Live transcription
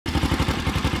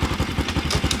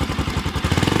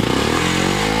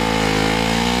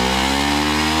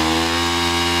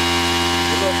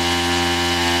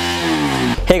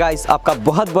Hey guys, आपका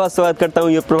बहुत बहुत स्वागत करता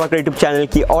हूँ ये प्रभाकर यूट्यूब चैनल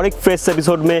की और एक फ्रेश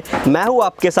एपिसोड में। मैं हूँ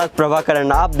आपके साथ प्रभाकर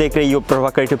एंड आप देख रहे हो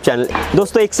प्रभाकर यूट्यूब चैनल।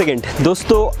 दोस्तों एक सेकंड,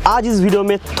 दोस्तों आज इस वीडियो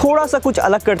में थोड़ा सा कुछ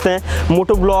अलग करते हैं।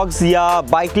 मोटो ब्लॉग्स या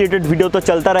बाइक रिलेटेड वीडियो तो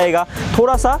चलता रहेगा,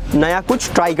 थोड़ा सा नया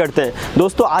कुछ ट्राई करते हैं।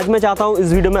 दोस्तों आज मैं चाहता हूँ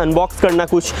इस वीडियो में अनबॉक्स करना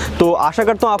कुछ, तो आशा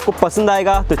करता हूँ आपको पसंद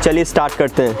आएगा। तो चलिए स्टार्ट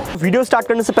करते हैं। वीडियो स्टार्ट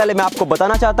करने से पहले मैं आपको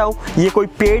बताना चाहता हूँ ये कोई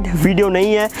पेड वीडियो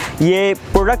नहीं है। ये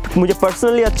प्रोडक्ट मुझे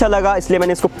पर्सनली अच्छा लगा इसलिए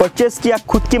मैंने इसको परचेस किया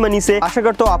खुद की मनी से। आशा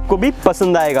करता हूँ आपको भी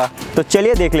पसंद आएगा, तो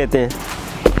चलिए देख लेते हैं।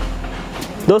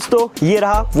 दोस्तों ये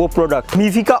रहा वो प्रोडक्ट,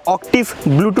 मीवी का ऑक्टिव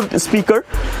ब्लूटूथ स्पीकर।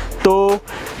 तो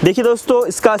देखिए दोस्तों,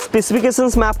 इसका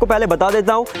स्पेसिफिकेशंस मैं आपको पहले बता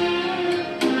देता हूँ।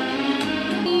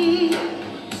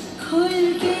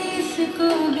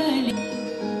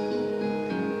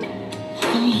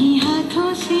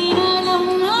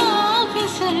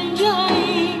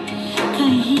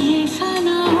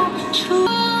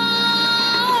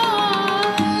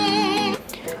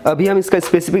 अभी हम इसका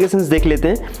स्पेसिफिकेशंस देख लेते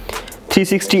हैं।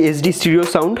 360 HD stereo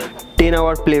sound, 10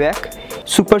 our playback,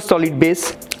 super solid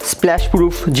base, splash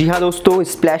proof. जी हाँ दोस्तों,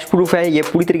 स्प्लैश प्रूफ है, ये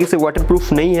पूरी तरीके से वाटर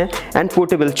प्रूफ नहीं है। एंड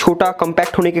पोर्टेबल, छोटा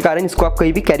कॉम्पैक्ट होने के कारण इसको आप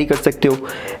कहीं भी कैरी कर सकते हो।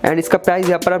 एंड इसका प्राइस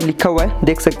यहाँ पर आप लिखा हुआ है,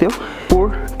 देख सकते हो,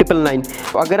 4999।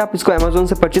 अगर आप इसको अमेजोन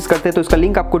से परचेस करते हैं तो इसका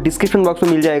लिंक आपको डिस्क्रिप्शन बॉक्स में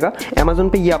मिल जाएगा। अमेजोन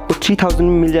पे ये आपको 3000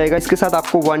 में मिल जाएगा। इसके साथ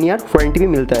आपको 1 ईयर वारंटी भी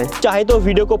मिलता है। चाहे तो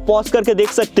वीडियो को पॉज करके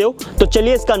देख सकते हो। तो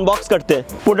चलिए इसका अनबॉक्स करते हैं।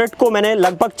 प्रोडक्ट को मैंने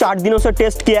लगभग 4 दिनों से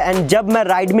टेस्ट किया। एंड जब मैं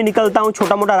राइड में निकलता हूँ,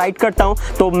 छोटा मोटा राइड करता हूँ,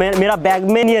 तो मेरा बैग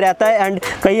में नहीं रहता है। एंड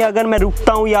कहीं अगर मैं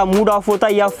रुकता हूँ या मूड ऑफ होता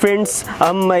है या फ्रेंड्स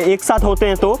हम एक साथ होते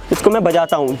हैं तो इसको मैं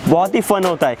बजाता हूँ, बहुत ही फन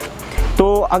होता है। तो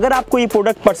अगर आपको ये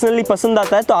प्रोडक्ट पर्सनली पसंद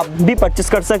आता है तो आप भी परचेस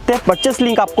कर सकते हैं। परचेस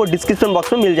लिंक आपको डिस्क्रिप्शन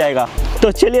बॉक्स में मिल जाएगा।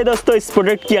 तो चलिए दोस्तों इस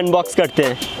प्रोडक्ट की अनबॉक्स करते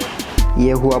हैं।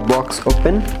 ये हुआ बॉक्स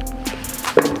ओपन,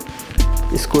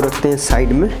 इसको रखते हैं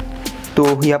साइड में।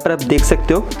 तो यहाँ पर आप देख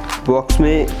सकते हो बॉक्स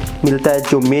में मिलता है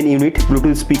जो मेन यूनिट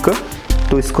ब्लूटूथ स्पीकर।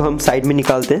 तो इसको हम साइड में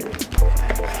निकालते हैं,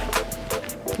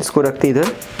 इसको रखते हैं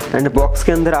इधर। एंड बॉक्स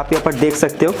के अंदर आप यहाँ पर देख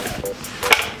सकते हो,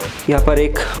 यहाँ पर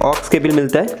एक ऑक्स केबल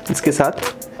मिलता है इसके साथ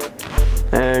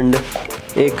एंड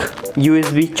एक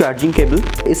USB चार्जिंग केबल।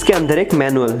 इसके अंदर एक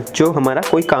मैनुअल जो हमारा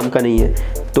कोई काम का नहीं है।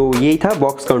 तो यही था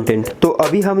बॉक्स कंटेंट। तो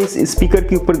अभी हम इस स्पीकर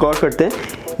के ऊपर गौर करते हैं।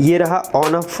 ये रहा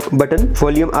on off button,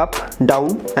 volume up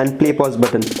down and play pause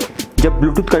button. जब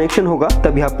ब्लूटूथ कनेक्शन होगा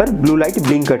तब यहाँ पर ब्लू लाइट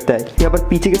ब्लिंक करता है। यहाँ पर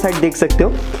पीछे के साइड देख सकते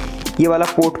हो, ये वाला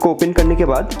पोर्ट को ओपन करने के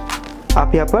बाद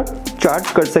आप यहाँ पर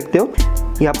चार्ज कर सकते हो।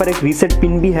 यहाँ पर एक रीसेट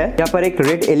पिन भी है। यहाँ पर एक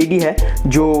रेड LED है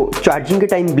जो चार्जिंग के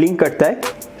टाइम ब्लिंक करता है।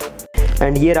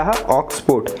 एंड ये रहा ऑक्स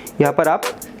पोर्ट, यहाँ पर आप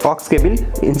ऑक्स केबल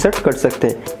इंसर्ट कर सकते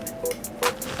हैं।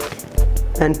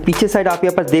 एंड पीछे साइड आप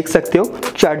यहाँ पर देख सकते हो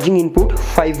charging input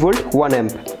 5 volt 1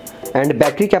 amp. And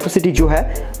battery capacity जो है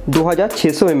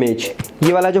 2600 mAh।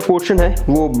 ये वाला जो पोर्शन है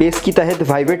वो बेस की तहत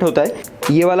वाइब्रेट होता है।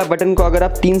 ये वाला बटन को अगर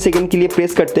आप 3 सेकंड के लिए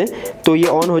प्रेस करते हैं तो ये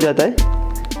ऑन हो जाता है।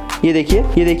 ये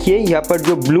देखिए यहाँ पर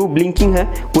जो ब्लू ब्लिंकिंग है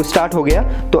वो स्टार्ट हो गया।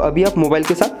 तो अभी आप मोबाइल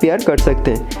के साथ पेयर कर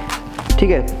सकते हैं, ठीक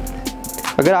है।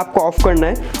 अगर आपको ऑफ करना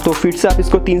है तो फिर से आप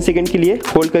इसको 3 सेकंड के लिए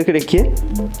होल्ड करके रखिए।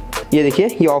 ये देखिए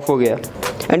ये ऑफ हो गया।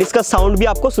 एंड इसका साउंड भी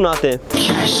आपको सुनाते हैं।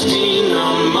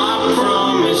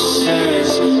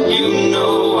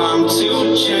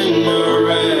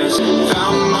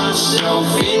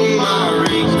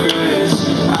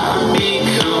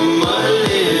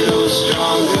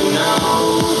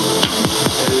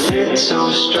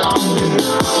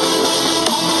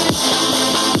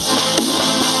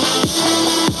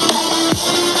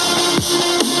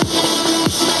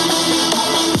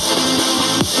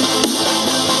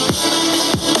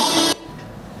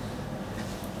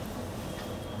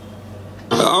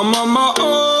 I'm on my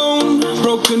own,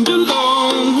 broken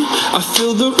alone. I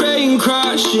feel the rain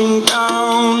crashing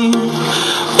down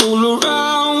all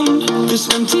around this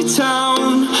empty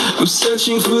town. I'm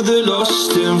searching for the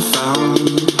lost and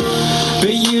found,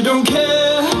 but you don't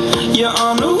care, you're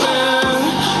unaware.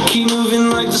 Keep moving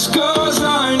like the scars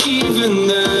aren't even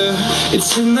there.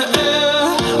 It's in the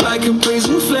air like a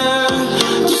blazing flare.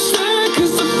 Just stare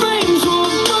 'cause the flames will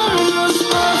burn us.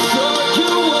 I thought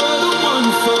you were the one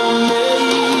for me.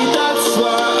 That's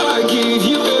why I gave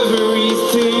you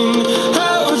everything.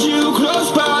 Held you close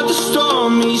by the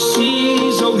stormy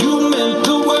seas. Oh, you meant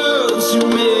the world to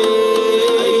me.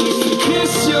 I used to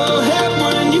kiss your head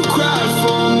when you cried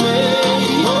for me.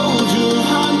 Hold your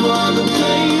hand while the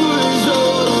pain was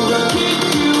over. Keep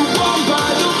you warm by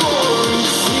the roaring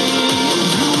sea.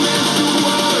 You meant the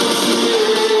world to me.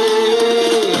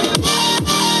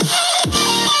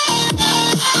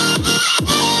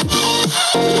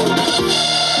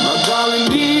 My darling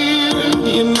dear,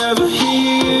 you're never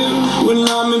here. When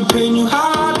I'm in pain, you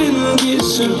hide in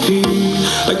this disappear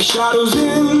like shadows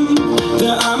in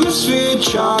the atmosphere,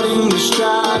 charting the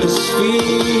stratosphere.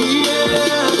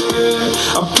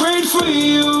 Yeah. I prayed for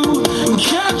you and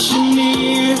kept you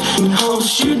near in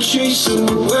hopes you'd chase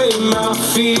away my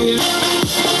fear.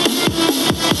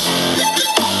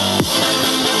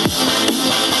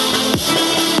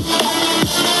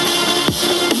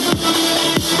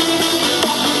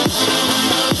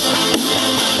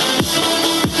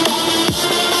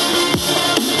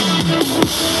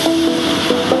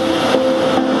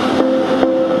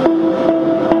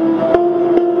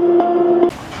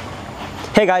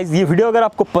 Hey guys, ये video अगर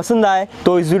आपको पसंद आए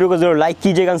तो इस video को जरूर like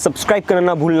कीजिएगा, सब्सक्राइब करना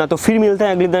ना भूलना। तो फिर मिलते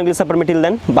हैं अगले दिन अगले सफर में। Till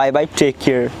then bye bye, take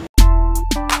care.